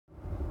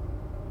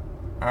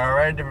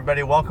Alright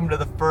everybody, welcome to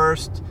the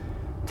first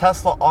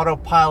Tesla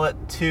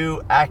AutoPilot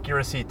 2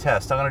 accuracy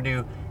test. I'm going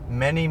to do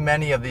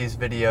many of these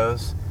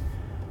videos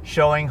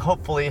showing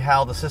hopefully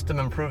how the system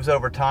improves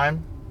over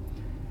time,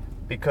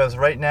 because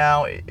right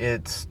now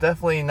it's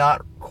definitely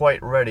not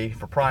quite ready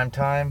for prime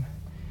time.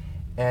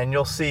 And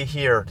you'll see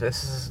here,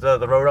 this is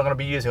the road I'm going to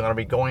be using. I'm going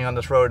to be going on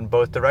this road in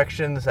both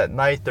directions at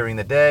night, during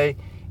the day.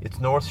 It's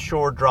North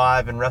Shore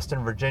Drive in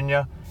Reston,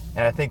 Virginia.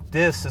 And I think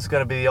this is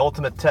going to be the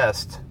ultimate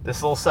test,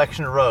 this little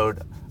section of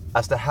road,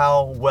 as to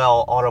how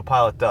well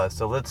AutoPilot does.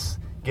 So let's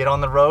get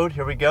on the road.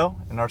 Here we go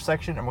in our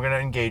section, and we're going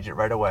to engage it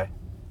right away.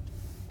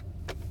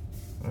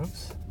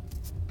 Oops.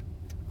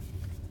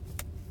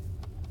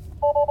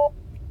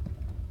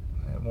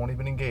 It won't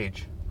even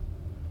engage.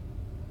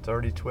 It's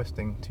already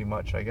twisting too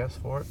much, I guess,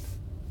 for it.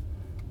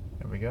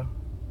 There we go.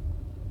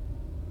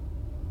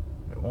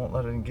 It won't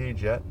let it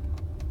engage yet.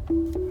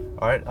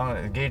 Alright, I'm going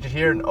to engage it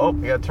here, and oh,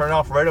 we got to turn it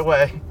off right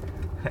away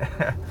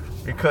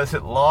because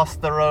it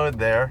lost the road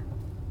there.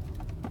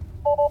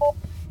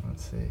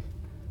 Let's see.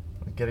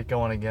 We'll get it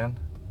going again.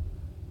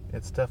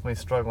 It's definitely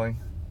struggling.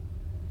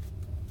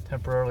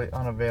 Temporarily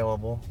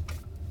unavailable.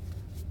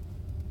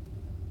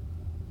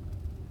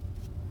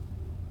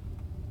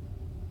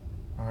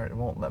 Alright, it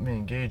won't let me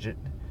engage it.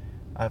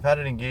 I've had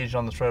it engaged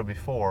on this road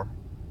before.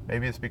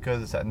 Maybe it's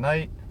because it's at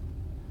night.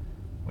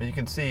 Well, you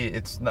can see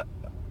it's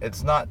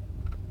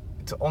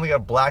only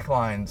got black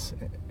lines.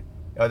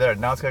 Oh, there,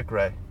 now it's got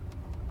gray.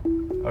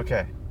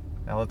 Okay,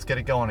 now let's get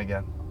it going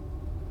again.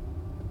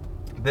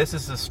 This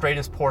is the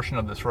straightest portion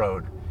of this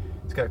road.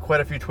 It's got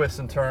quite a few twists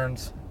and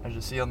turns, as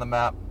you see on the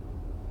map.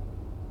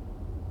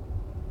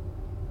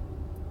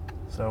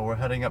 So we're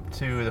heading up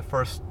to the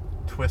first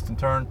twist and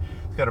turn.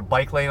 It's got a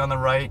bike lane on the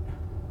right.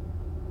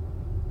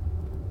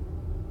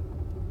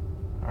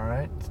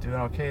 Alright, it's doing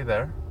okay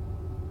there.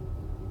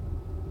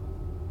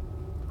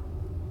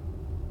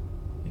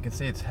 You can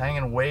see it's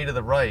hanging way to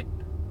the right.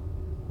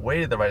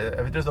 Way to the right.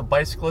 If there's a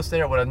bicyclist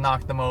there, it would have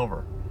knocked them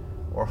over.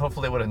 Or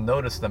hopefully it would have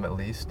noticed them at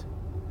least.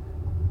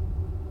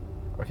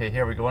 Okay,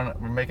 here we go.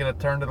 We're making a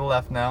turn to the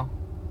left now.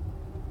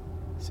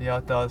 See how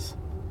it does.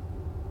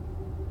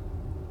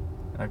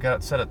 And I've got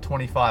it set at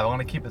 25. I want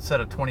to keep it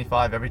set at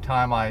 25 every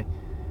time I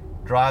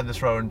drive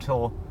this road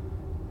until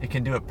it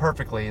can do it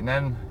perfectly. And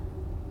then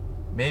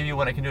maybe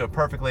when it can do it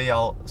perfectly,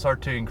 I'll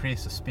start to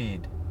increase the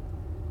speed.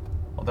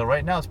 Although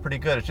right now it's pretty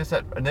good. It's just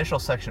that initial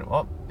section.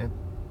 Oh, it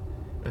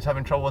was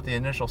having trouble with the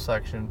initial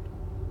section.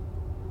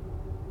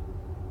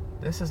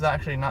 This is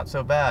actually not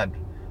so bad.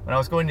 When I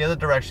was going the other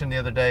direction the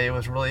other day, it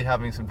was really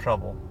having some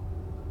trouble.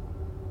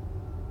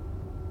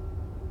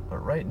 But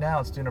right now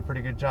it's doing a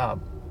pretty good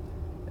job.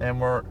 And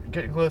we're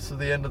getting close to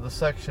the end of the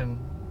section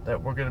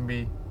that we're going to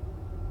be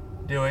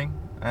doing.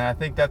 And I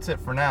think that's it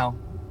for now.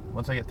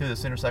 Once I get through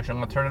this intersection, I'm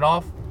going to turn it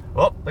off.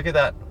 Oh, look at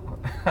that.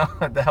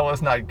 That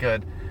was not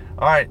good.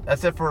 Alright,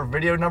 that's it for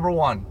video number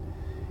 1.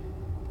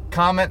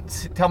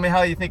 Comment, tell me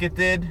how you think it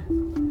did.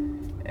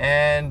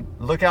 And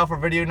look out for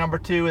video number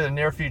 2 in the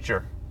near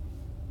future.